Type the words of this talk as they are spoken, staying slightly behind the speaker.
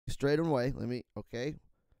straight away.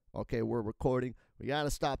 Okay, we're recording. We got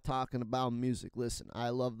to stop talking about music. Listen, I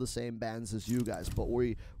love the same bands as you guys, but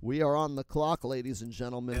we are on the clock, ladies and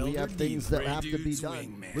gentlemen. We have things that have to be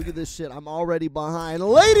done. Look at this shit. I'm already behind.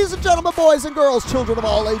 Ladies and gentlemen, boys and girls, children of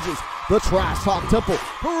all ages, the Trash Talk Temple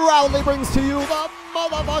proudly brings to you the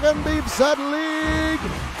motherfucking Beef Set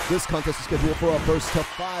League. This contest is scheduled for a first to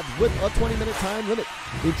 5 with a 20-minute time limit.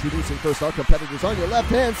 Introducing first our competitors on your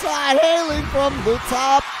left-hand side, hailing from the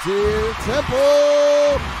top tier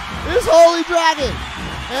temple is Holy Dragon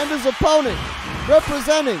and his opponent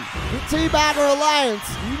representing the Teag Bag Alliance.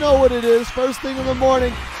 You know what it is. First thing in the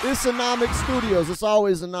morning, it's Anomic Studios. It's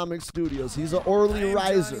always Anomic Studios. He's an early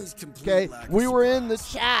riser. Okay, we were in the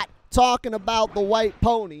chat talking about the White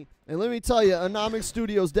Pony. And let me tell you, Anomic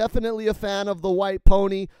Studios definitely a fan of the White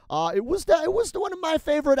Pony. It was one of my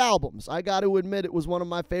favorite albums. I got to admit, it was one of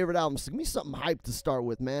my favorite albums. Give me something hype to start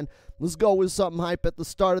with, man. Let's go with something hype at the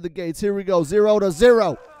start of the gates. Here we go, 0 to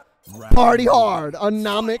 0. Party hard,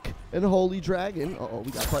 Anomic and Holy Dragon. Uh-oh,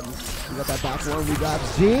 we got buttons. We got that back one. We got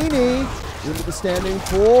Genie into the standing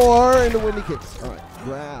 4 into Windy Kicks. All right,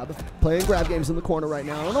 grab. Playing grab games in the corner right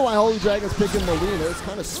now. I don't know why Holy Dragon's picking Molina. It's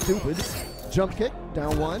kind of stupid. Jump kick,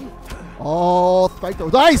 down 1. Oh, strike throw.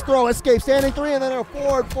 Nice throw, escape, standing 3, and then a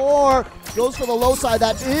forward 4. Goes for the low side.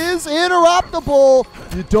 That is interruptible.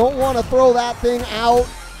 You don't want to throw that thing out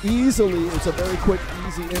easily. It's a very quick,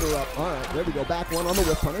 easy interrupt. All right, there we go. Back one on the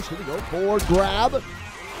whip punish. Here we go. Forward grab.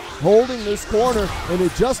 Holding this corner, and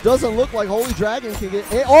it just doesn't look like Holy Dragon can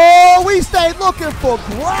get in. Oh, we stayed looking for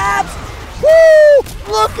grabs.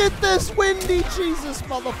 Woo! Look at this Windy Jesus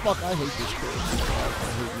motherfucker. I hate this kid. I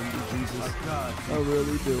hate Windy Jesus. I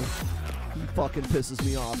really do. He fucking pisses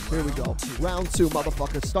me off. Here we go. Round 2,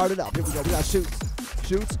 motherfucker. Start it up. Here we go. We got shoots.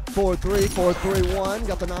 Shoots. 4-3, 4-3-1.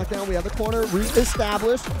 Got the knockdown. We have the corner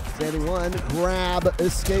re-established. Standing 1. Grab.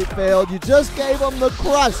 Escape failed. You just gave him the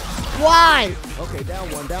crush. Why? Okay, down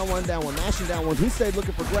 1, down 1, down 1. Mashing down 1. We stayed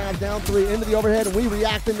looking for grabs. Down 3 into the overhead, and we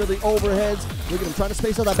react into the overheads. Look at him trying to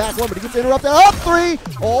space out that back 1, but he gets interrupted. Up 3.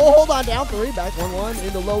 Oh, hold on. Down 3. Back 1-1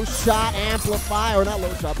 into low shot amplify, or not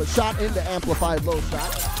low shot, but shot into amplified low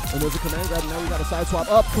shot. And there's a command grab, and now we got a side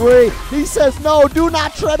swap. Up 3. He says, no, do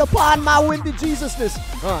not tread upon my Windy Jesusness.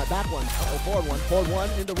 All right, back 1. Forward 1. Forward 1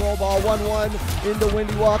 into roll ball. 1-1 into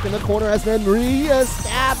Windy Walk, and the corner has been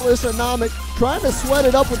re-established. Anomic trying to sweat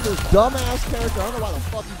it up with this dumbass character. I don't know why the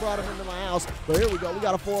fuck he brought him into my house, but here we go. We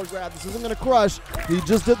got a forward grab. This isn't going to crush. He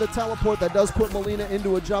just did the teleport that does put Molina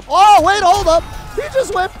into a jump. Oh, wait, hold up. He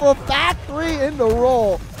just went for back 3 into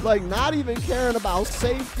roll. Like, not even caring about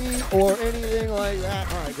safety or anything like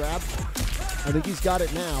that. All right, grab. I think he's got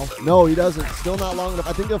it now. No, he doesn't. Still not long enough.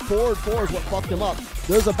 I think the forward 4 is what fucked him up.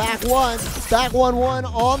 There's a back 1. Back 1-1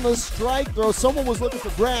 on the strike throw. Someone was looking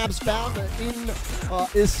for grabs. Found an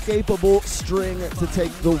inescapable string to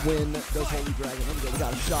take the win. Does Holy Dragon. We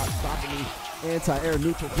got a shot stopping the anti-air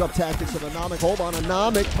neutral jump tactics of Anomic. Hold on,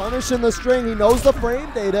 Anomic punishing the string. He knows the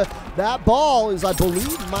frame data. That ball is, I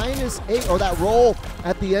believe, -8, or that roll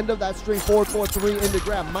at the end of that string. 4-4-3 into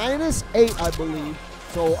grab. -8, I believe.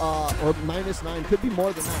 So, or -9, could be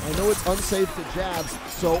more than that. I know it's unsafe to jabs.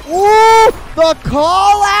 So, ooh, the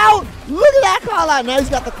call out. Look at that call out. Now he's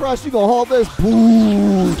got the crush. You gonna hold this.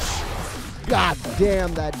 Boosh. God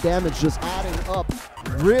damn, that damage just adding up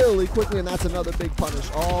really quickly, and that's another big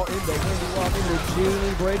punish. All into Windy Walk, into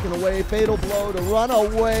Genie, breaking away. Fatal blow to run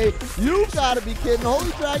away. You gotta be kidding.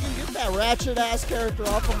 Holy Dragon, get that ratchet-ass character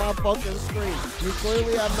off of my fucking screen. You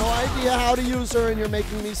clearly have no idea how to use her, and you're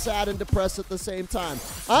making me sad and depressed at the same time.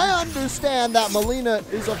 I understand that Molina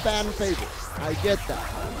is a fan favorite. I get that.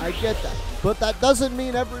 I get that. But that doesn't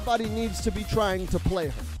mean everybody needs to be trying to play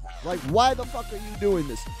her. Like, why the fuck are you doing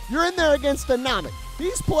this? You're in there against Anomic.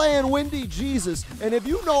 He's playing Windy Jesus, and if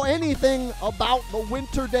you know anything about the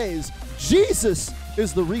winter days, Jesus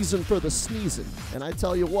is the reason for the sneezing. And I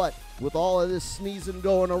tell you what, with all of this sneezing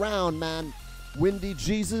going around, man, Windy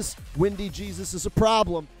Jesus is a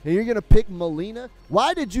problem. And you're going to pick Molina?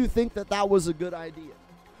 Why did you think that that was a good idea?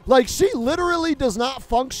 Like, she literally does not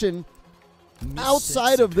function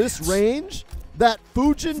outside of this range that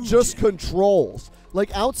Fujin just controls.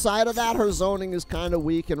 Like, outside of that, her zoning is kind of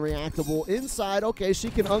weak and reactable. Inside, okay, she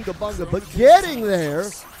can unga-bunga, but getting there,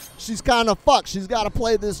 she's kind of fucked. She's got to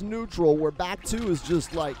play this neutral where back 2 is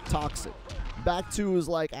just, like, toxic. Back 2 is,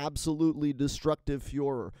 like, absolutely destructive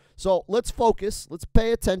Führer. So let's focus. Let's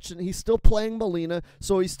pay attention. He's still playing Molina,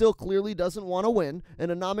 so he still clearly doesn't want to win. And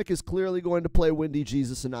Anomic is clearly going to play Windy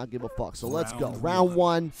Jesus and not give a fuck. So let's go. Round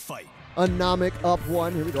 1. Fight. Anomic up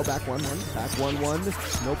 1. Here we go. Back 1-1. Back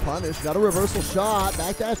 1-1. No punish. Got a reversal shot.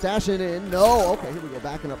 Back dash. Dashing in. No. Okay, here we go.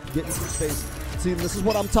 Backing up. Getting some space. See, this is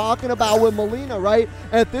what I'm talking about with Melina, right?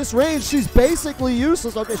 At this range, she's basically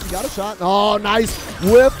useless. Okay, she got a shot. Oh, nice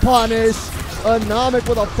whip punish. Anomic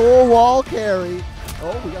with a full wall carry.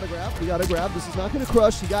 Oh, we got to grab. We got to grab. This is not going to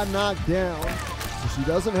crush. She got knocked down. So she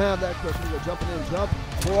doesn't have that crush. We go jumping in, jump,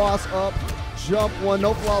 cross up, jump one.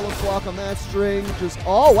 No flawless block on that string. Just,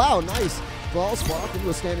 oh, wow, nice. Flawless block into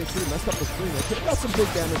a standing tree. Messed up the string. They could have got some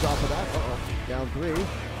big damage off of that. Uh-oh. Down 3.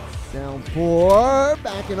 Down 4.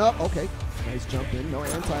 Backing up. Okay. Nice jump in. No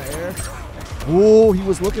anti-air. Ooh, he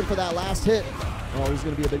was looking for that last hit. Oh, he's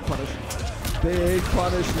going to be a big punish. Big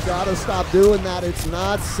punish. You got to stop doing that. It's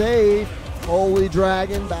not safe. Holy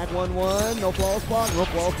Dragon. Back 1-1. No flawless block. No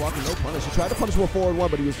flawless block. And no punish. He tried to punish with a forward 1,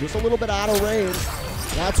 but he was just a little bit out of range.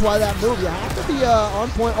 That's why that move. You have to be on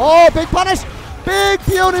point. Oh, big punish. Big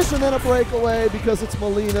punish. And then a breakaway because it's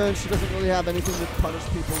Melina and she doesn't really have anything to punish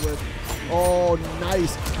people with. Oh,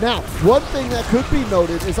 nice. Now, one thing that could be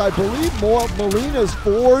noted is I believe Melina's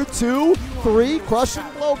 4-2-3 crushing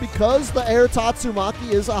blow, because the air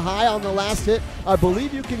Tatsumaki is a high on the last hit. I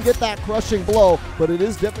believe you can get that crushing blow, but it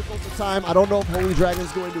is difficult to time. I don't know if Holy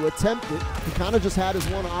Dragon's going to attempt it. He kind of just had his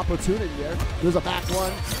one opportunity there. There's a back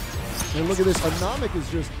one. And look at this, Anomic is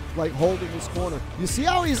just like holding his corner. You see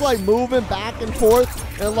how he's like moving back and forth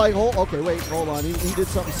and like, okay, wait, hold on. He did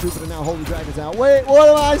something stupid and now Holy Dragon's out. Wait, what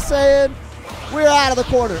am I saying? We're out of the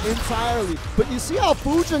corner entirely. But you see how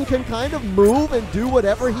Fujin can kind of move and do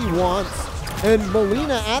whatever he wants. And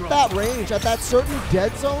Melina at that range, at that certain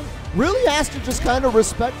dead zone, really has to just kind of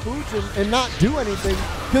respect Fujin and not do anything,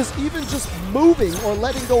 because even just moving or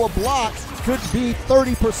letting go of blocks could be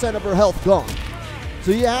 30% of her health gone. So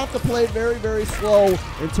you have to play very, very slow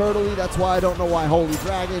and turtley. That's why I don't know why Holy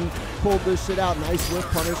Dragon pulled this shit out. Nice whiff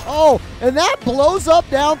punish. Oh, and that blows up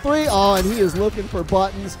down 3. Oh, and he is looking for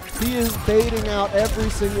buttons. He is baiting out every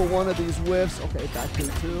single one of these whiffs. Okay, back to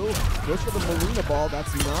 2. Goes for the Melina ball.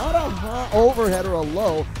 That's not a high overhead or a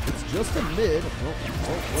low. It's just a mid. Oh,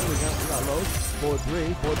 what do we got? We got lows.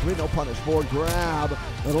 4-3. 4-3, no punish. 4 grab.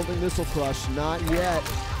 I don't think this will crush. Not yet.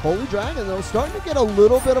 Holy Dragon, though, starting to get a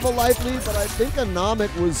little bit of a life lead, but I think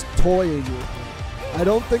Anomic was toying with him. I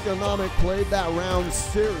don't think Anomic played that round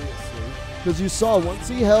seriously, because you saw once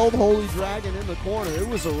he held Holy Dragon in the corner, it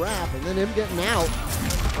was a wrap, and then him getting out.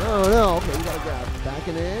 Oh, no. Okay, you got to grab.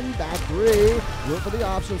 Backing in, back 3. Look for the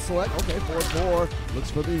option select. Okay, 4-4. Looks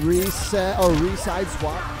for the reset, or reside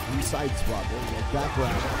swap. Reside swap. There we go. Back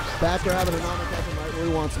grab. Back grab, and Anomic has him right where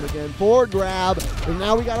he wants him again. 4 grab, and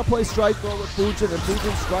now we got to play strike throw with Fujin, and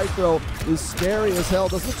Fujin's strike throw is scary as hell.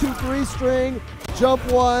 Does the 2-3 string. Jump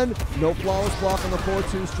 1, no flawless block on the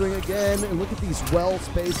 4-2 string again, and look at these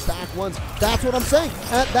well-spaced back ones. That's what I'm saying.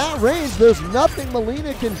 At that range, there's nothing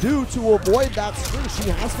Melina can do to avoid that string. She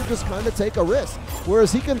has to just kind of take a risk,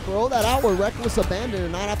 whereas he can throw that out with reckless abandon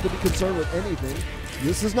and not have to be concerned with anything.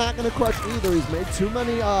 This is not going to crush either. He's made too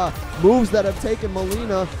many moves that have taken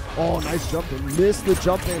Melina. Oh, nice jump in. Missed the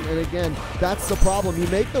jump in. And again, that's the problem. You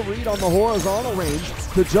make the read on the horizontal range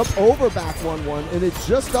to jump over back 1-1, and it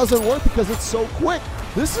just doesn't work because it's so quick.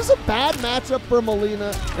 This is a bad matchup for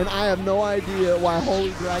Melina, and I have no idea why Holy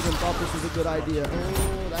Dragon thought this was a good idea.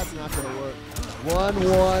 Oh, that's not going to work.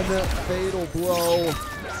 1-1, fatal blow.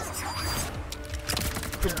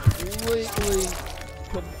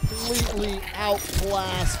 Completely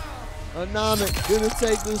outclassed. Anomic gonna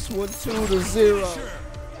take this one 2-0.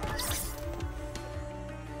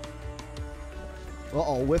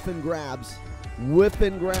 Uh-oh, whipping grabs.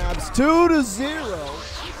 Whipping grabs.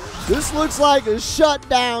 2-0. This looks like a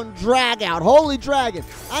shutdown drag out. Holy Dragon,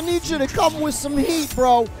 I need you to come with some heat,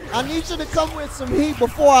 bro. I need you to come with some heat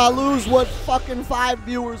before I lose what fucking 5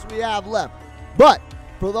 viewers we have left. But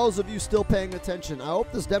for those of you still paying attention, I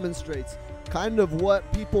hope this demonstrates kind of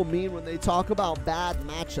what people mean when they talk about bad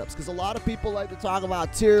matchups, because a lot of people like to talk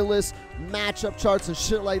about tier lists, matchup charts, and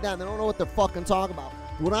shit like that, and they don't know what they're fucking talking about.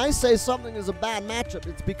 When I say something is a bad matchup,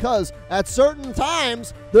 it's because at certain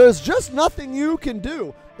times, there's just nothing you can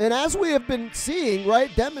do. And as we have been seeing,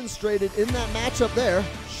 right, demonstrated in that matchup there,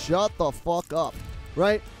 shut the fuck up,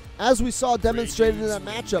 right? As we saw demonstrated in that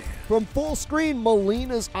matchup, from full screen,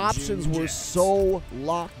 Melina's options were so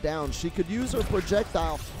locked down. She could use her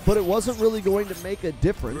projectile, but it wasn't really going to make a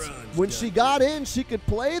difference. When she got in, she could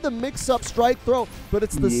play the mix-up strike throw, but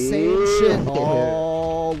it's the same shit.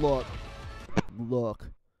 Oh, look.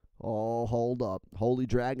 Look. Oh, hold up. Holy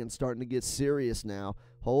Dragon's starting to get serious now.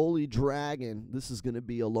 Holy Dragon, this is going to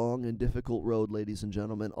be a long and difficult road, ladies and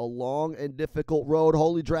gentlemen. A long and difficult road.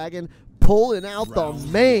 Holy Dragon pulling out the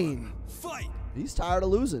main. He's tired of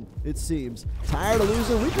losing, it seems. Tired of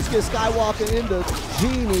losing. We just get Skywalker into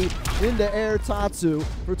Genie. into air Tatsu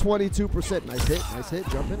for 22%. Nice hit,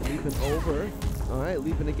 jumping, leaping over. All right,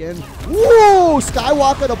 leaping again. Woo!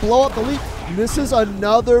 Skywalker to blow up the leap. This is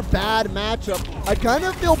another bad matchup. I kind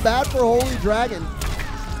of feel bad for Holy Dragon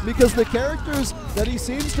because the characters that he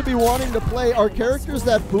seems to be wanting to play are characters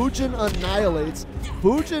that Fujin annihilates.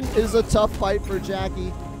 Fujin is a tough fight for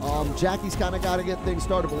Jaqui. Jacky's kind of got to get things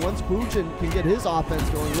started, but once Fujin can get his offense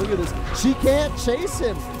going, look at this. She can't chase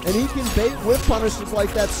him, and he can bait whip punishes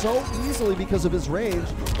like that so easily because of his range.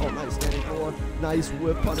 Oh, nice standing four. Nice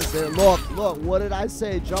whip punish there. Look, what did I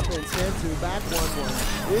say? Jump in, stand two, back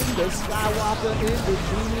 1-1. Into Skywalker, into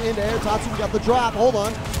Genie, into Air Tatsu. We got the drop. Hold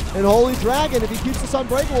on. And Holy Dragon, if he keeps this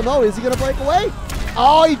unbreakable, no, is he going to break away?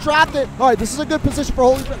 Oh, he dropped it. All right, this is a good position for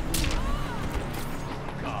Holy Dragon.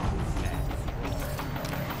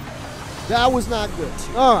 That was not good.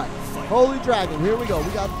 All right, Holy Dragon, here we go.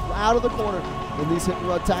 We got out of the corner. And these hit and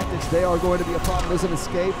run tactics, they are going to be a problem. There's an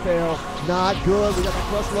escape fail. Not good. We got the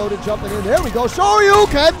crush loaded jumping in. There we go.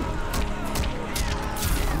 Shoryuken!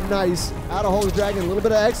 Nice. Out of Holy Dragon. A little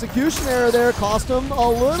bit of execution error there. Cost him a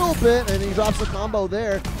little bit. And he drops the combo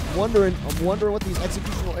there. I'm wondering what these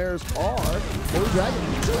executional errors are. Holy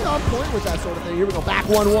Dragon usually on point with that sort of thing. Here we go. Back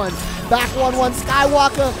 1-1. Back 1-1.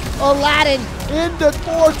 Skywalker. Aladdin. Into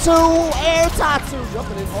 4-2. Air Tatsu.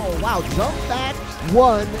 Jumping in. Oh, wow. Jump back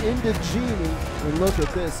 1 into Genie. And look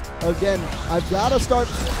at this. Again, I've got to start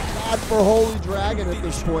bad for Holy Dragon at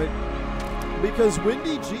this point. Because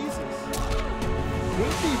Windy Jesus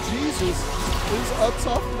is a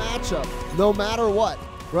tough matchup. No matter what.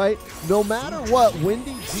 Right? No matter what,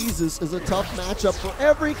 Windy Jesus is a tough matchup for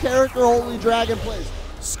every character Holy Dragon plays.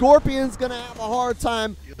 Scorpion's gonna have a hard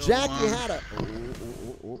time. Jaqui had a...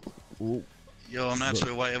 Yo, I'm not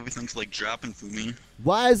sure why everything's like dropping for me.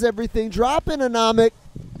 Why is everything dropping, Anomic?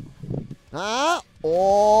 Huh?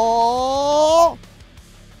 Oh!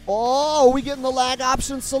 Oh, are we getting the lag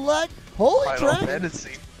option select? Holy Final Dragon!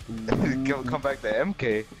 Fantasy. Come back to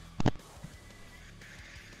MK.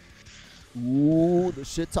 Ooh, the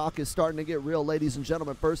shit talk is starting to get real, ladies and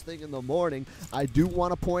gentlemen. First thing in the morning, I do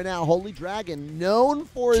want to point out Holy Dragon, known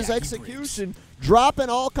for his execution, dropping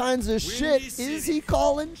all kinds of shit. Is he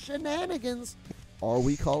calling shenanigans? Are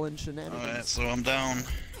we calling shenanigans? Alright, so I'm down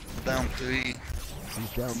 3. He's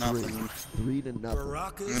down Nothing. 3-0.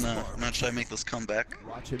 I'm gonna try to make this comeback.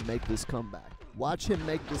 Watch him make this comeback. Watch him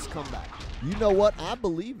make this comeback. You know what? I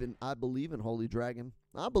believe in Holy Dragon.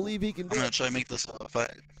 I believe he can do it. I'm gonna try to make this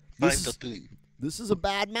 5-3. This is a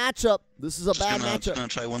bad matchup. This is a bad matchup. Just gonna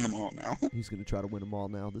try to win them all now. He's gonna try to win them all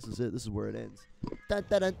now. This is it. This is where it ends. Dun,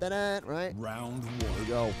 dun, dun, dun, dun, right? Round 1. Here we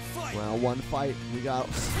go. Round 1 fight. We got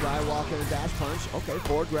Skywalker and dash punch. Okay,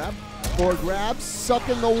 forward grab. Forward grab.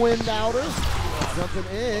 Sucking the wind outers. Jumping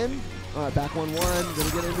in. All right, back 1-1. Gonna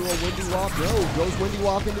get into a windy walk. No, goes windy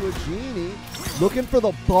walk into a Genie. Looking for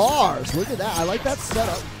the bars. Look at that. I like that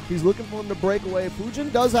setup. He's looking for him to break away.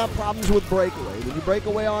 Fujin does have problems with breakaway. When you break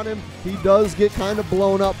away on him, he does get kind of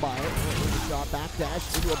blown up by it. Shot back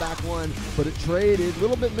dash into a back 1, but it traded. A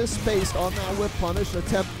little bit misspaced on that whip punish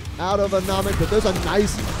attempt out of Anomic, but there's a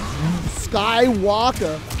nice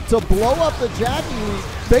Skywalker to blow up the Jaqui lead,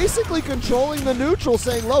 basically controlling the neutral,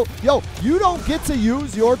 saying, yo, you don't get to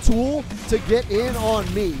use your tool to get in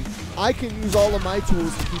on me. I can use all of my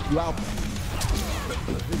tools to keep you out there.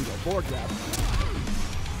 Here we go, forward grab.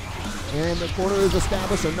 And the corner is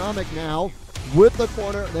established. Anomic now with the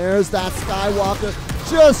corner. There's that Skywalker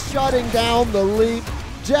just shutting down the leap.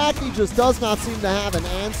 Jaqui just does not seem to have an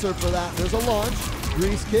answer for that. There's a launch.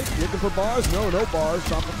 Grease kick, looking for bars. No bars.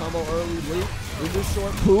 Drop the combo early, leap. Into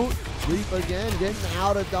short boot. Leap again, getting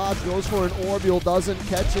out of dodge. Goes for an orbital, doesn't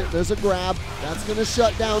catch it. There's a grab. That's going to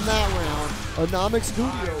shut down that round. Anomic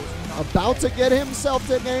Studios about to get himself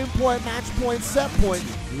to game point, match point, set point.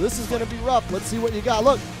 This is going to be rough. Let's see what you got.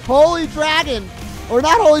 Look, Holy Dragon, or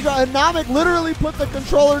not Holy Dragon, Anomic literally put the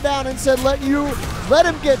controller down and said, let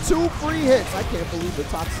him get 2 free hits. I can't believe the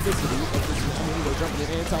toxicity of this machine. They're jumping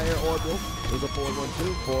an anti-air orbital. There's a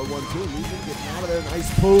 4-1-2, 4-1-2, leaping, getting out of there.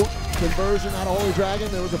 Nice boot. Conversion out of Holy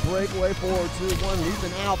Dragon. There was a breakaway, 4-2-1,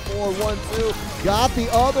 leaping out, 4-1-2. Got the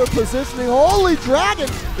other positioning. Holy Dragon,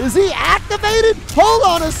 is he activated? Hold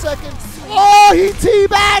on a second. Oh, he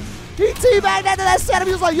teabagged. He teabagged into that setup.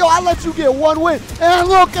 He was like, yo, I let you get 1 win. And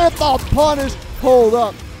look at the punish. Hold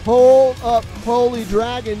up. Holy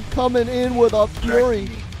Dragon coming in with a fury.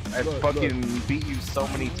 I fucking beat you so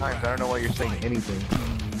many times. I don't know why you're saying anything.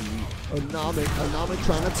 Anomic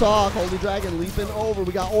trying to talk. Holy Dragon leaping over.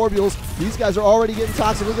 We got orbitals. These guys are already getting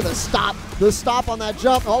toxic. Look at the stop. The stop on that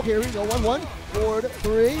jump. Oh, here we go. 1-1. Forward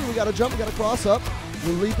 3. We got to jump. We got to cross up.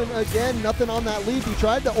 We're leaping again. Nothing on that leap. He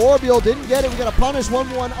tried the Orbial. Didn't get it. We got to punish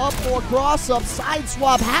 1-1 up for cross up. Side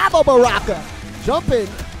swap. Have a Baraka. Jump in.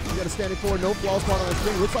 We got a standing forward. No flaw spot on the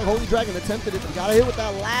screen. Looks like Holy Dragon attempted it. We got to hit with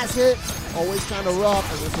that last hit. Always kind of rough.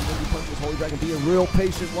 And there's some windy punches. Holy Dragon being real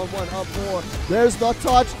patient. 1-1 up for. There's the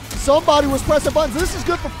touch. Somebody was pressing buttons. This is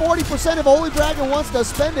good for 40% if Holy Dragon wants to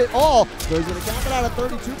spend it all. So he's going to cap it out at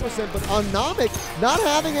 32%. But Anomic not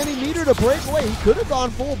having any meter to break away. He could have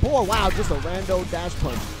gone full bore. Wow, just a rando dash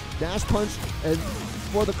punch. Dash punch and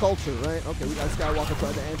for the culture, right? Okay, we got Skywalker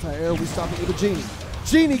trying to anti-air. We stop it with a Genie.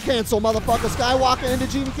 Genie cancel, motherfucker. Skywalker into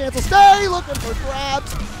Genie cancel. Stay looking for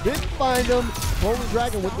grabs. Didn't find him. Holy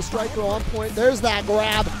Dragon with the strike throw on point. There's that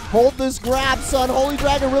grab. Hold this grab, son. Holy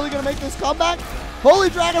Dragon really going to make this comeback? Holy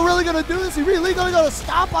Dragon really going to do this? He really going to go to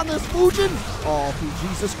stomp on this Fujin? Oh, through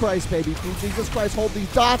Jesus Christ, baby. Through Jesus Christ, hold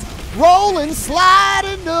these dots. Roll and slide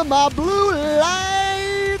into my blue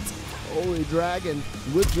light. Holy Dragon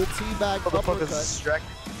with the Teag Bag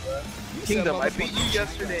uppercut. Kingdom, I beat you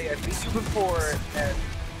yesterday, I beat you before, and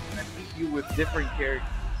I beat you with different characters.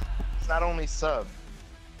 It's not only sub.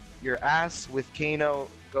 Your ass with Kano,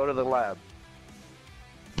 go to the lab.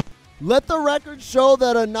 Let the record show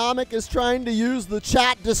that Anomic is trying to use the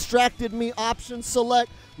chat distracted me option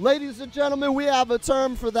select. Ladies and gentlemen, we have a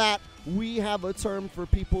term for that. We have a term for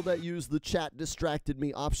people that use the chat distracted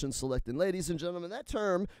me option select. And ladies and gentlemen, that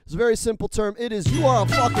term is a very simple term. It is you are a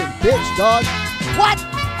fucking bitch, dog. What?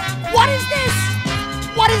 What is this?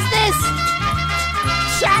 What is this?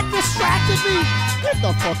 Chat distracted me. Get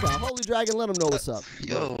the fuck out. Holy Dragon, let him know what's up.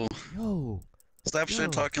 Yo. Yo. Stop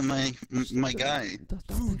shit talking my guy.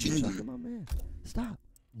 Stop shit talking my man. Stop.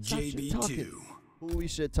 Stop shit talking. Who we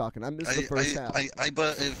shit talking? I missed the first half. I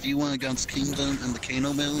bet if you went against Kingdom in the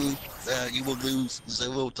Kano mill, you will lose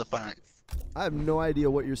 0-5. I have no idea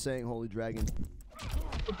what you're saying, Holy Dragon.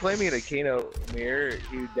 If you play me in a Kano mirror,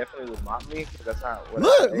 he definitely would mop me, because that's not what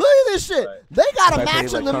Look at this shit. They got a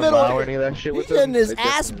match in the middle. He's getting his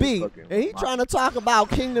ass beat, and he trying to talk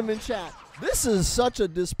about Kingdom in chat. This is such a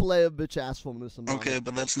display of bitch assfulness. Okay,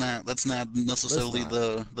 but that's not necessarily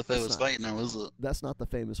the famous fight now, is it? That's not the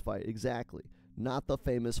famous fight, exactly. Not the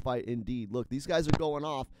famous fight, indeed. Look, these guys are going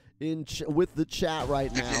off with the chat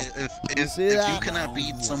right now. If you cannot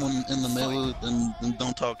beat someone in the middle, then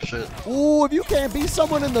don't talk shit. Ooh, if you can't beat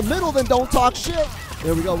someone in the middle, then don't talk shit.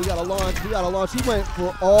 There we go. We got to launch. We got to launch. He went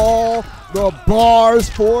for all the bars,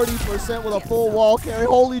 40% with a full wall carry.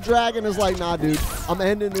 Holy Dragon is like, nah, dude. I'm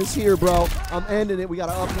ending this here, bro. I'm ending it. We got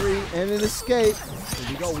to up 3 and an escape. There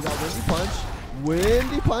we go. We got Windy Punch.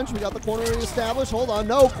 Windy Punch. We got the corner established. Hold on.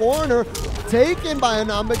 No corner. Taken by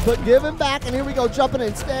Anomic, but given back. And here we go. Jumping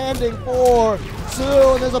in. Standing for 2.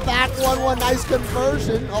 And there's a back 1-1. Nice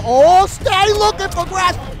conversion. Oh, stay looking for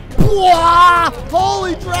grass. Bwah!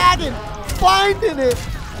 Holy Dragon. Finding it.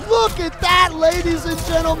 Look at that, ladies and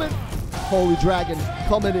gentlemen. Holy Dragon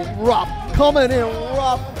coming in rough. Coming in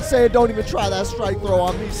rough. Saying don't even try that strike throw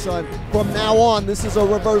on me, son. From now on, this is a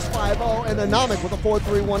reverse 5-0 and Anomic with a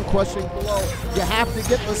 4-3-1 crushing blow. You have to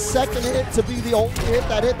get the second hit to be the only hit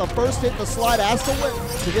that hit. The first hit, the slide has to win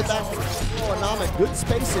to get that blow. Anomic, good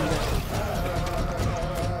spacing there.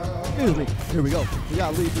 Excuse me. Here we go. We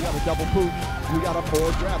got a lead. We got a double poop. We got a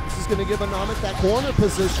forward grab. This is going to give Anomic that corner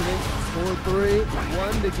positioning.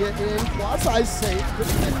 4-3-1 to get in. Quasi safe. Could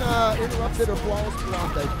have been interrupted or flawless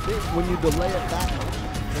blocked, I think, when you delay it that much.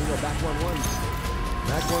 There we go. Back 1-1.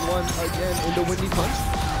 Back 1-1 again into Windy Punch.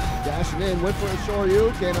 Dashing in. Went for a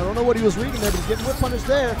Shoryuken. I don't know what he was reading there, but he's getting whip punished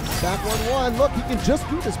there. Back 1-1. Look, he can just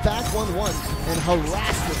do this back 1-1 and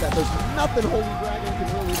harass with that. There's nothing Holy Dragon can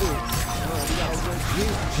really do. We got a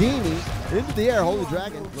Genie into the air. Holy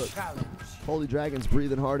Dragon. Look. Holy Dragon's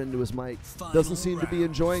breathing hard into his mic. Doesn't seem to be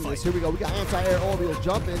enjoying this. Here we go. We got anti-air orbital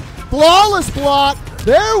jumping. Flawless block.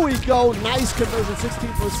 There we go. Nice conversion,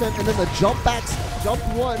 16%. And then the jump backs, jump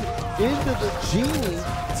 1 into the Genie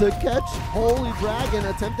to catch Holy Dragon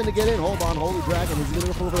attempting to get in. Hold on, Holy Dragon. He's going to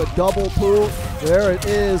go for a double poo. There it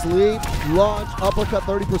is. Leap, launch, uppercut,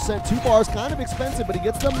 30%. 2 bars, kind of expensive, but he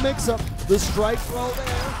gets the mix up. The strike throw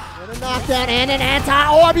there. And a knockdown and an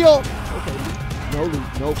anti-orbital. Okay. No loop,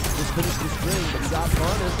 nope, just finished the string, but he got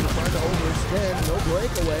punished. He's trying to overextend, no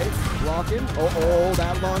breakaway. Blocking, oh,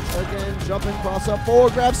 that launch again, jumping, cross up,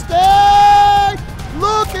 forward grab, stay!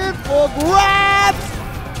 Looking for grabs!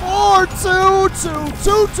 4-2-2,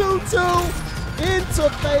 2-2-2, into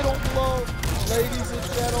fatal blow. Ladies and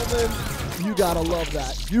gentlemen, you gotta love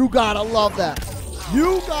that. You gotta love that.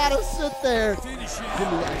 You gotta sit there. Give me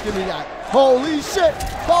that, give me that. Holy shit,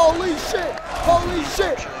 holy shit, holy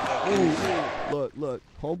shit. Look,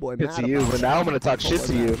 homeboy Good mad to you, about but it. now I'm gonna talk shit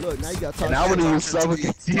to you. Look, now you got to talk And now I'm shit. gonna do something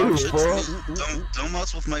against you, bro. Don't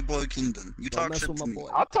mess with my boy Kingdom. You Don't talk mess shit with to my me. boy.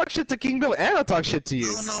 I'll talk shit to Kingdom and I'll talk shit to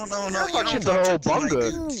you. No. I'll You talk don't shit to talk the whole shit to my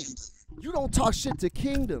bunga. Kingdom. You don't talk shit to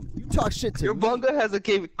Kingdom. You talk shit to Your me. bunga hasn't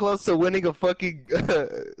came close to winning a fucking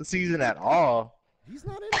season at all. He's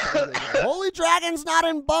not in Bunga yet. Holy Dragon's not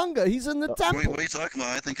in Bunga. He's in the Wait, temple. what are you talking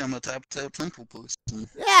about? I think I'm a top temple person.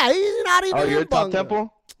 Yeah, he's not even Oh, you're in top Bunga.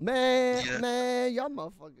 temple? Man, Yeah. man, y'all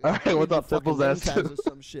motherfuckers. Alright, what's up, fucking Temple's name ass tags too? or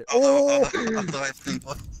some shit. Although Oh! I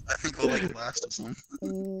think we're like last or something.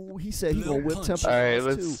 Ooh, he said he gonna whip Temple. Alright, ass,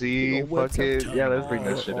 let's too. He see. gonna whip Fuck it. Temple. Yeah, let's bring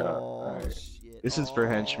this shit up. Oh, Alright. shit. This is for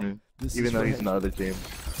Henchman. This Even is though for he's on the Henchman. other team.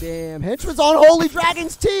 Damn, Henchman's on Holy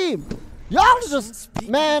Dragon's team. Y'all just,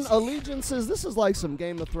 man, allegiances, this is like some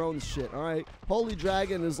Game of Thrones shit, all right? Holy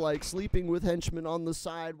Dragon is like sleeping with Henchman on the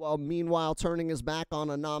side while meanwhile turning his back on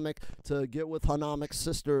Anomic to get with Anomic's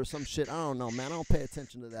sister or some shit. I don't know, man. I don't pay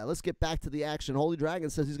attention to that. Let's get back to the action. Holy Dragon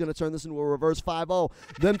says he's going to turn this into a reverse 5-0.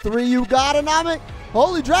 Them three you got, Anomic.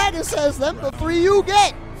 Holy Dragon says them the three you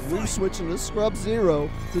get. We're switching to Scrub Zero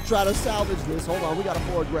to try to salvage this. Hold on, we got a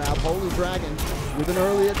forward grab. Holy Dragon with an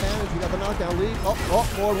early advantage. We got the knockdown lead.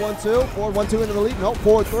 Forward 1-2. Forward 1-2 into the lead. No,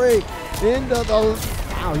 forward 3 into the...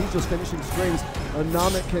 Wow, he's just finishing strings.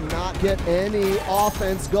 Anomic cannot get any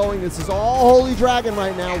offense going. This is all Holy Dragon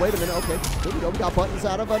right now. Wait a minute. Okay, here we go. We got buttons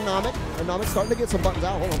out of Anomic. Anomic's starting to get some buttons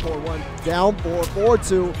out. Hold on, forward 1. Down 4. Forward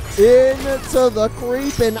 2. Into the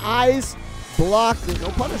creeping ice. Blocked it. No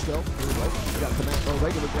punish, though. Here we go. We got the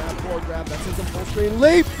regular grab, forward grab. That's his full screen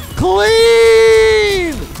leap.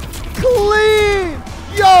 Clean! Clean!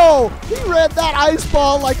 Yo! He read that ice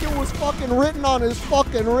ball like it was fucking written on his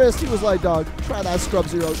fucking wrist. He was like, dog, try that Scrub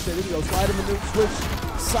Zero shit. Here we go. Slide him in the switch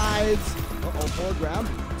sides. Uh-oh, forward grab.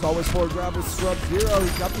 It's always forward grab with Scrub Zero.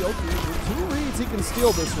 He's got the opening. With 2 reads, he can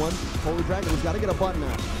steal this one. Holy Dragon, he's got to get a button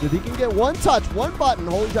out. If he can get one touch, one button,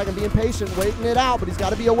 Holy Dragon being patient, waiting it out, but he's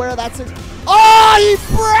got to be aware of that 6. Oh, he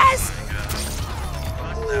pressed!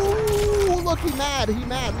 Ooh, look, he mad. He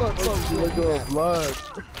mad. Look. Look at blood.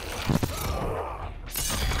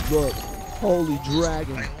 Look, Holy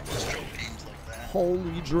Dragon. I always throw games like that.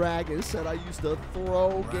 Holy Dragon said I used to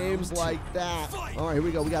throw games like that. All right, here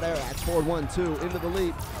we go. We got air axe. Forward 1-2 into the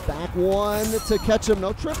leap. Back 1 to catch him.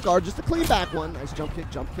 No trip guard, just a clean back 1. Nice jump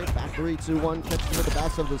kick. Back 3-2-1. Catch him at the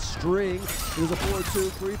back of the string. There's a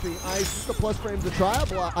 4-2 creeping ice. Just a plus frame to try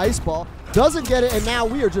a ice ball. Doesn't get it, and now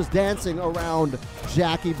we are just dancing around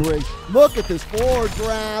Jaqui Briggs. Look at this forward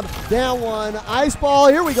grab. Down 1. Ice ball.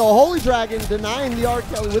 Here we go. Holy Dragon denying the R.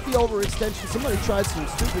 Kelly with the overextension. Somebody tried some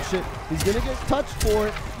stupid shit. He's going to get touched for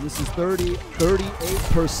it. This is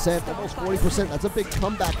 38%, almost 40%. That's a big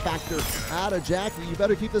comeback factor out of Jaqui. You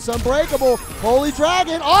better keep this unbreakable. Holy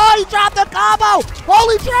Dragon. Oh, he dropped the combo.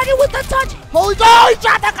 Holy Dragon with the touch. Oh, he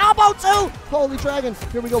dropped the combo too. Holy Dragon.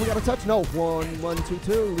 Here we go. We got a touch. No.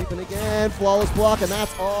 1-1-2-2. Leaping again. Flawless block, and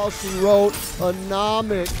that's all she wrote.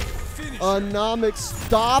 Anomic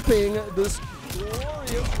stopping this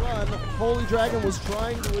glorious run. Holy Dragon was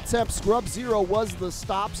trying to attempt. Scrub Zero was the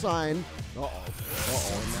stop sign. And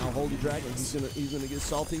now Holy Dragon, he's gonna get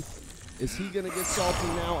salty. Is he gonna get salty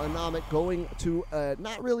now? Anomic going to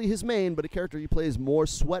not really his main, but a character he plays more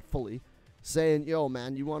sweatfully, saying, "Yo,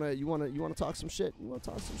 man, you wanna talk some shit? You wanna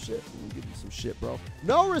talk some shit? Let me give you some shit, bro."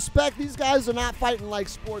 No respect. These guys are not fighting like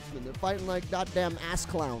sportsmen. They're fighting like goddamn ass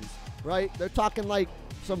clowns, right? They're talking like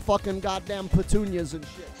some fucking goddamn petunias and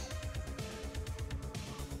shit.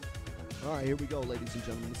 All right, here we go, ladies and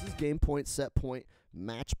gentlemen. This is game point, set point,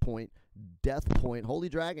 match point, death point. Holy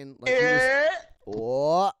Dragon. Like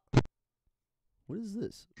what is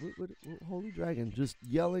this? What, Holy Dragon just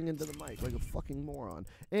yelling into the mic like a fucking moron.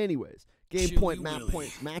 Anyways, game point, match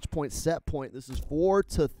point, set point. This is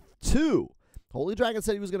 4-2. Holy Dragon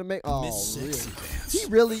said he was going to make... Oh, really? He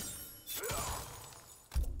really...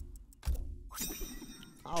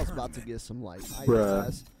 I was about to get some like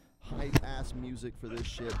hype-ass music for this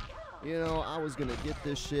shit. You know, I was going to get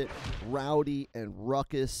this shit rowdy and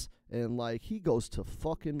ruckus, and like, he goes to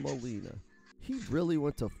fucking Molina. He really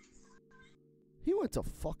went to... He went to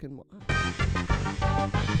fucking...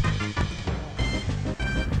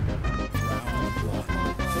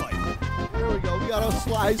 There we go. We got a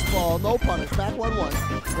slice ball. No punish. Back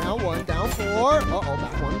 1-1. Down 1. Down 4. Uh-oh.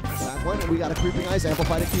 Back 1. Back 1. And we got a creeping ice.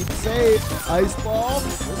 Amplify to keep it safe. Ice ball.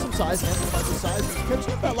 With some size. Amplify the size.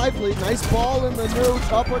 Catching up that life lead. Nice ball in the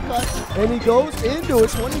nooch. Uppercut. And he goes into it.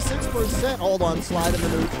 26%. Hold on. Slide in the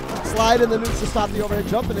nooch. Slide in the nooch to stop the overhead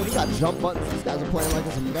jump. And then we got jump buttons. These guys are playing like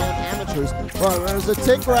some damn amateurs. All right, there's a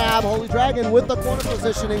tick grab. Holy Dragon with the corner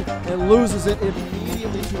positioning and loses it immediately.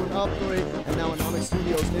 immediately to an up 3, and now Anomic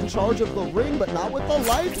Studios in charge of the ring, but not with the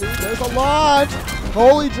light lead. There's a launch.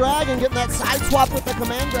 Holy Dragon getting that side swap with the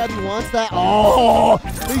command grab. He wants that. Oh,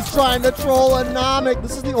 he's trying to troll Anomic.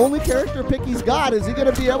 This is the only character pick he's got. Is he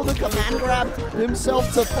going to be able to command grab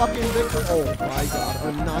himself to fucking victory? Oh my God,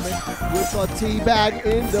 Anomic with a teabag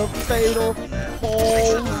into fatal.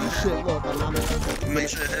 Holy shit, look, Anomic. Make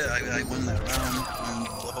sure I win that round and the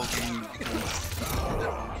whole game becomes...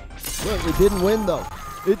 Look, it didn't win though.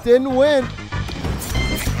 It didn't win.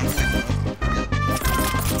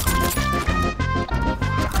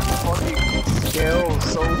 Scale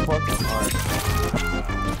so fucking hard.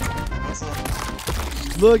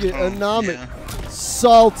 Look at Anomic. Yeah.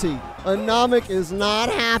 Salty. Anomic is not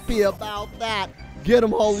happy about that. Get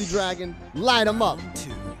him, Holy Dragon. Light him up.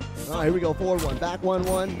 All right, here we go. Forward 1, back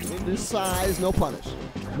 1-1. Into size, no punish.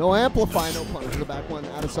 No amplify, no punish. The back 1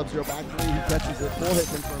 out of Sub-Zero, back 3. He catches it. Full hit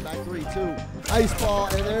confirm. Back 3-2. Ice ball,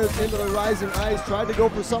 and there's into the rising ice. Tried to go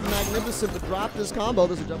for something magnificent, but dropped his combo.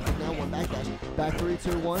 There's a jump kick now. 1 backdash. Back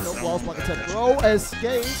 3-2-1. No flawless block attempt. Throw,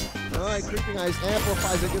 escape. All right, creeping ice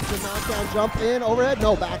amplifies it. Gets the knockdown. Jump in. Overhead.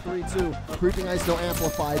 No. Back 3-2. Creeping ice, no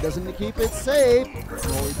amplify. Doesn't keep it safe.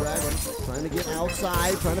 Holy Dragon trying to get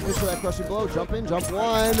outside. Trying to push for that crushing blow. Jump in. Jump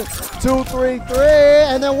 1, 2, 3, 3.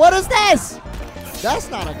 And then what is this? That's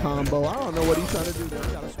not a combo. I don't know what he's trying to do there. We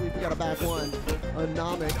got a sweep. We got a back 1.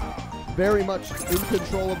 Anomic very much in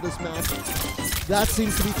control of this match. That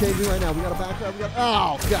seems to be changing right now. We got a back grab. We got,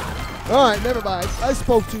 oh, God. All right, never mind. I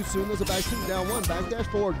spoke too soon. There's a back 2, down 1. Back dash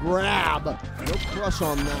forward. Grab. No crush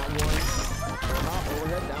on that one. Top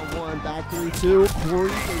overhead, down 1. Back 3-2.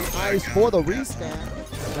 Creeping ice for the restand.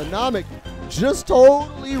 Anomic just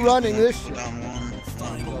totally running this shit. Down 1.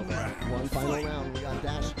 One final round. We got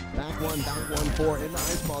dash. Back 1, back 1, 4 in the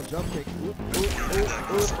ice ball. Jump kick.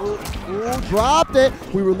 Ooh, dropped it.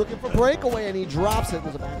 We were looking for breakaway, and he drops it.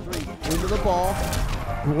 There's a back 3 into the ball.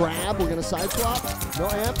 Grab. We're going to side swap. No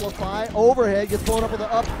amplify. Overhead. Gets blown up with an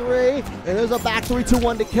up 3. And there's a back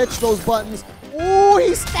 3-2-1 to catch those buttons. Ooh,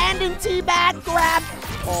 he's standing teabag grab.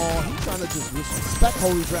 Oh, he's trying to just disrespect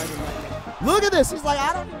Holy Dragon right now. Look at this. He's like,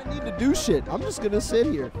 I don't even need to do shit. I'm just going to sit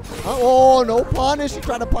here. Oh, no punish. He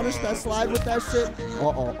tried to punish that slide with that shit.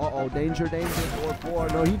 Uh-oh. Danger.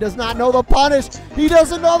 4-4. No, he does not know the punish. He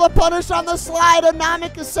doesn't know the punish on the slide.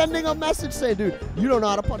 Anomic is sending a message saying, dude, you don't know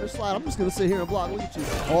how to punish slide. I'm just going to sit here and block. Look at you.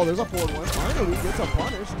 Oh, there's a forward 1. Finally gets a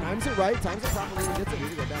punish. Times it right. Times it properly. He gets it. Here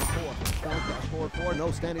we go. Down 4. Backdash. Forward 4. No,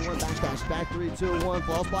 standing 1. Backdash. Back 3-2-1.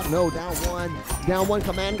 False block. No, down 1. Down 1.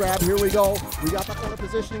 Command grab. Here we go. We got the corner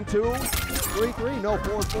positioning 2. 3-3, no,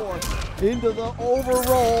 4-4. Into the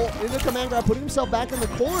overroll, into command grab, putting himself back in the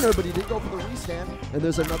corner, but he did go for the restand. And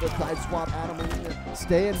there's another side swap. Anomic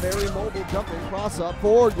staying very mobile, jumping, cross up,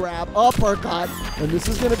 forward grab, uppercut. And this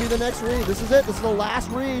is going to be the next read. This is it. This is the last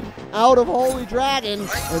read out of Holy Dragon. And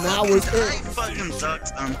that was it. I fucking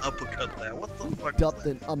ducked on uppercut that. What the fuck? Ducked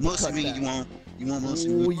and uppercut Mercy that. You want mercy?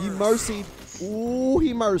 Ooh, he mercied. Ooh,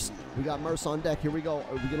 he merced. We got Merce on deck. Here we go.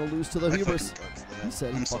 Are we going to lose to the hubris? He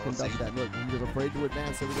said he fucking ducked that. Look, he was afraid to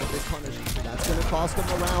advance. There we go. Big punish. That's going to cost him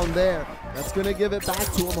a round there. That's going to give it back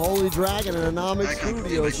to him. Holy Dragon and Anomic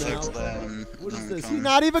Studios now. What is this? He's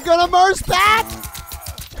not even going to merce back?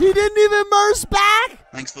 He didn't even merce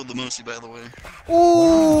back? Thanks for the mercy, by the way.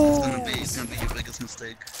 Ooh. It's gonna be your biggest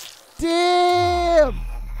mistake. Damn.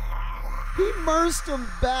 He mersed him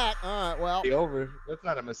back. All right, well. Over. That's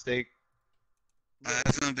not a mistake.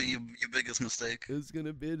 It's gonna be your biggest mistake.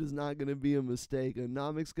 It is not gonna be a mistake.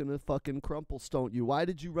 Anomic's gonna fucking crumple stone you. Why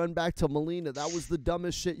did you run back to Melina? That was the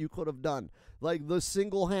dumbest shit you could have done. Like the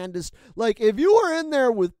single-handed, like if you were in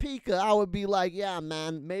there with Pika, I would be like, yeah,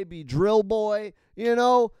 man, maybe Drill Boy. You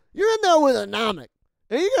know, you're in there with Anomic,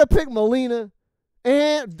 and you're gonna pick Melina.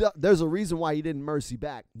 And there's a reason why he didn't mercy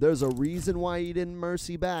back. There's a reason why he didn't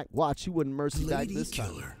mercy back. Watch, he wouldn't mercy back this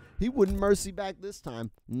time. He wouldn't mercy back this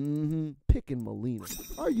time. Picking Melina.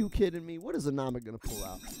 Are you kidding me? What is Anomic going to pull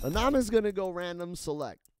out? Anomic's going to go random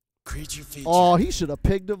select. Creature feature. Oh, he should have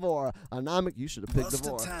picked Devora. Anomic, you should have picked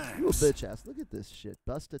Devora. You a bitch ass. Look at this shit.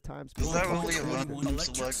 Bust at times. Is that really a random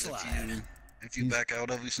select if you back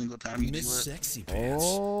out every single time you do it? Sexy pants.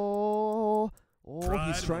 Oh,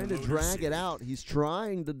 he's trying to drag it out. He's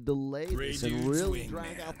trying to delay this and really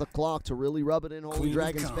drag out the clock to really rub it in Holy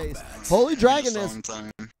Dragon's face. Holy Dragon is...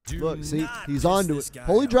 Look, see, he's onto it.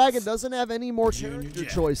 Holy Dragon doesn't have any more character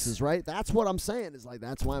choices, right? That's what I'm saying. Is like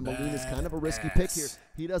that's why Melina's kind of a risky pick here.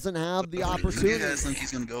 He doesn't have the opportunity. Who do you guys think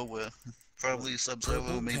he's going to go with? Probably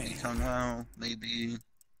Sub-Zero, maybe Kung Lao, maybe...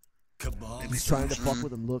 He's trying to fuck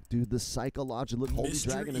with him. Look, dude, the psychological. Look, Holy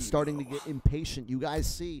Mr. Dragon is starting to get impatient. You guys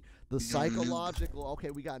see the psychological.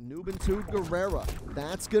 Okay, we got Noob Guerrera.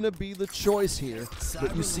 That's going to be the choice here.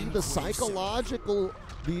 But you see the psychological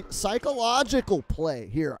play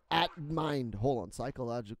here at mind. Hold on.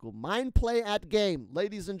 Psychological mind play at game.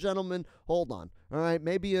 Ladies and gentlemen, hold on. All right,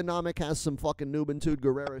 maybe Anomic has some fucking Noob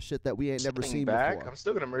Guerrera shit that we ain't never seen before. I'm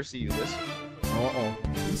still going to mercy you. Listen. Uh-oh.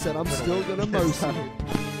 He said, I'm still going to mercy you.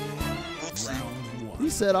 Round one. He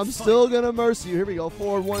said, I'm still going to mercy you. Here we go.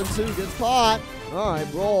 Forward 1-2. Gets caught. All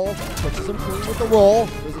right, roll. Touches him clean with the roll.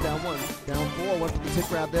 There's a down 1. Down 4. Went for the tick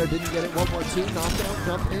grab there. Didn't get it. 1 more 2. Knockdown.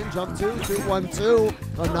 Jump in. Jump 2. 2-1-2.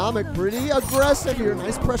 Anomic pretty aggressive here.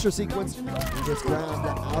 Nice pressure sequence. He gets grabbed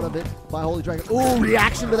out of it by Holy Dragon. Ooh,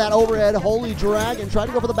 reaction to that overhead. Holy Dragon. Tried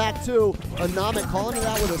to go for the back 2. Anomic calling it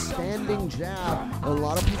out with a standing jab. A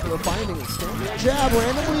lot of people are finding a standing jab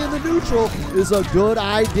randomly in the neutral is a good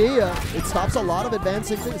idea. It stops a lot of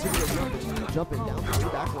advancing things. Here we go. Jumping down 3.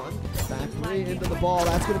 Back 1. Back 3 into the ball.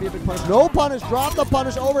 That's going to be a big punish. No punish. Drop the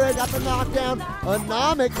punish. Overhead. Got the knockdown.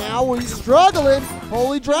 Anomic now. He's struggling.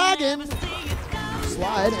 Holy Dragon.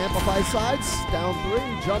 Slide. Amplify sides. Down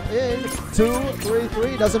 3. Jump in.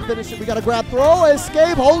 2-3-3. Doesn't finish it. We got to grab. Throw.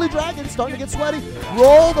 Escape. Holy Dragon starting to get sweaty.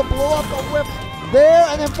 Roll the blow up the whip. There.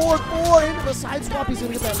 And then forward 4 into the side swap. He's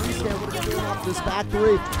going to get that restand. What are we doing off this back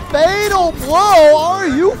 3? Fatal blow. Are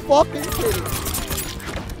you fucking kidding me?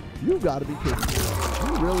 You gotta be kidding me.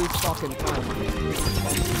 You really fucking clown me.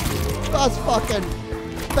 That's fucking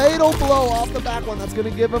fatal blow off the back 1. That's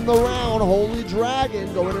gonna give him the round. Holy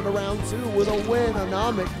Dragon going into round 2 with a win.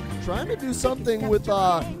 Anomic trying to do something with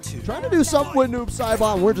Noob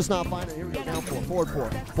Saibon. We're just not finding it. Here we go. Down 4. Forward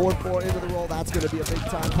 4. Forward 4 into the roll. That's gonna be a big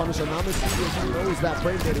time punish. Anomic knows that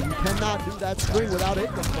frame data. You cannot do that string without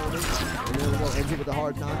it confirming. And there we go. Ends it with a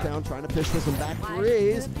hard knockdown. Trying to pitch for some back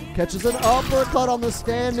 3s. Catches an uppercut on the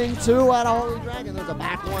standing 2 out of Holy Dragon. There's a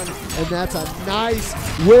back 1. And that's a nice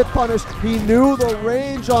whip punish. He knew the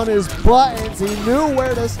range on his buttons. He knew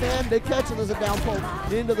where to stand to catch it. There's a down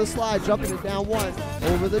poke into the slide. Jumping it down 1.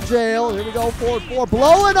 Over the jail. Here we go. Forward 4.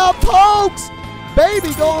 Blowing up pokes.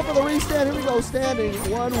 Baby going for the restand. Here we go. Standing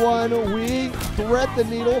 1-1. We thread the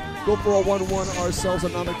needle. Go for a 1-1 ourselves.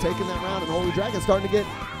 Anomic taking that round. And Holy Dragon starting to get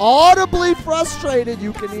audibly frustrated.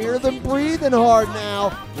 You can hear them breathing hard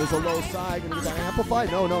now. There's a low side. Gonna get that amplify?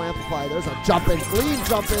 No amplify. There's a jumping. Clean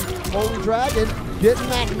jumping. Holy Dragon getting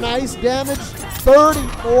that nice damage.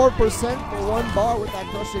 34% for 1 bar with that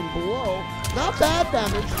crushing blow. Not bad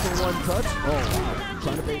damage for 1 touch. Oh, wow.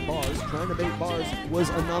 Trying to bait bars. Was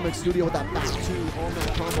Anomic Studio with that back 2 on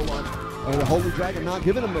that combo launch. The Holy Dragon not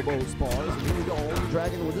giving him the most bars. And here we go. Holy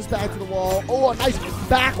Dragon with his back to the wall. Oh, a nice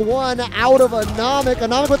back 1 out of Anomic.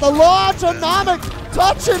 Anomic with the launch. Anomic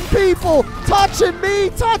touching people. Touching me.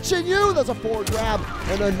 Touching you. There's a forward grab.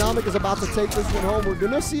 And Anomic is about to take this one home. We're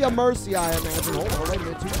going to see a mercy, I imagine. Hold on. Wait a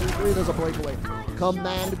minute. 2-3-3. There's a breakaway.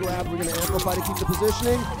 Command grab. We're going to amplify to keep the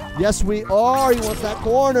positioning. Yes, we are. He wants that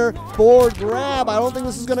corner. Forward grab. I don't think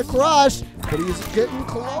this is going to crush, but he's getting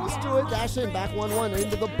close to it. Dash in. Back 1-1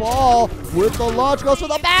 into the ball with the launch. Goes for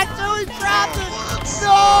the back 2. He dropped it.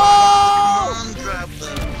 No! Grab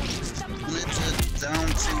the down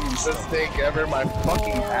 2. Best take ever in my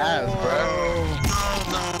fucking ass, bro.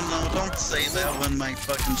 No, don't say that when my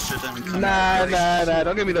fucking shit ain't coming out. Nah,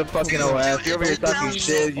 don't give me the fucking OS. You're over here talking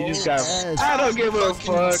shit. You just got. I don't give a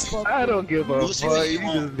fuck. I don't give a fuck. You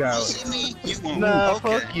just got. Nah,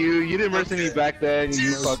 fuck you. You didn't mercy me back then.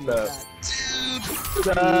 You fucked up.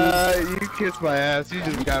 Nah, you kissed my ass. You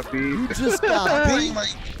just got beat. You just got beat.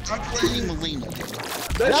 I'm playing Melina.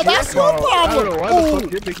 That's your problem. I don't know why the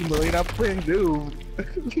fuck you're picking Melina. I'm playing Noob.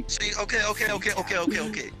 See, okay.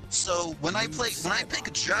 So when I pick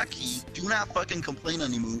Jaqui, do not fucking complain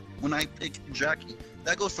anymore. When I pick Jaqui,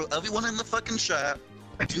 that goes for everyone in the fucking chat.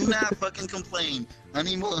 Do not fucking complain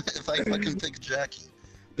anymore if I fucking pick Jaqui,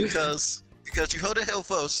 because you heard it here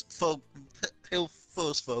first,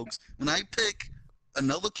 folks. When I pick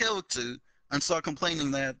another character and start complaining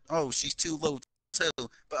that she's too low too,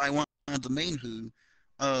 but I want the main who,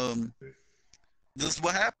 this is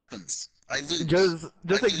what happens. I lose.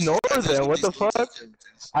 Just ignore them. What the fuck?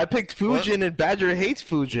 I picked Fujin and Badger hates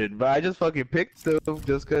Fujin, but I just fucking picked them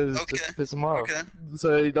just because just to piss them off. Okay.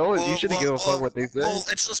 So you shouldn't give a fuck what they say. Well,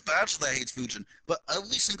 it's just Badger that hates Fujin, but every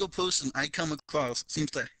single person I come across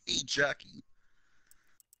seems to hate Jaqui.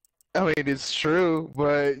 I mean, it's true,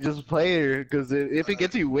 but just play her, because if it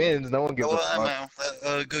gets you wins, no one gives a fuck. I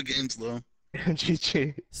know. Good games, though.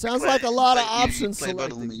 GG. Sounds like a lot of options selecting. selecting.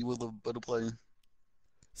 Better than me. You were a better player.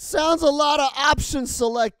 Sounds a lot of option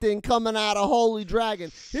selecting coming out of Holy Dragon.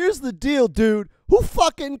 Here's the deal, dude. Who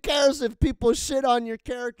fucking cares if people shit on your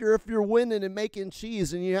character if you're winning and making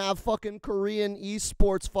cheese and you have fucking Korean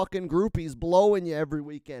esports fucking groupies blowing you every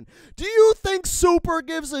weekend? Do you think Super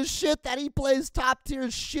gives a shit that he plays top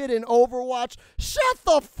tier shit in Overwatch? Shut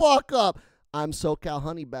the fuck up. I'm SoCal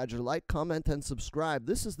Honey Badger. Like, comment, and subscribe.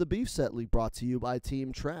 This is the Beef Set League brought to you by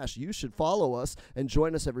Team Trash. You should follow us and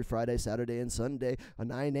join us every Friday, Saturday, and Sunday at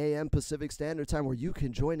 9 a.m. Pacific Standard Time, where you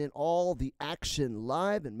can join in all the action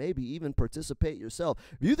live and maybe even participate yourself.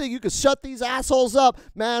 If you think you could shut these assholes up,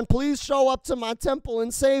 man, please show up to my temple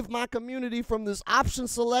and save my community from this option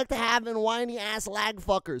select having whiny ass lag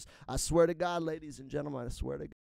fuckers. I swear to God, ladies and gentlemen, I swear to God.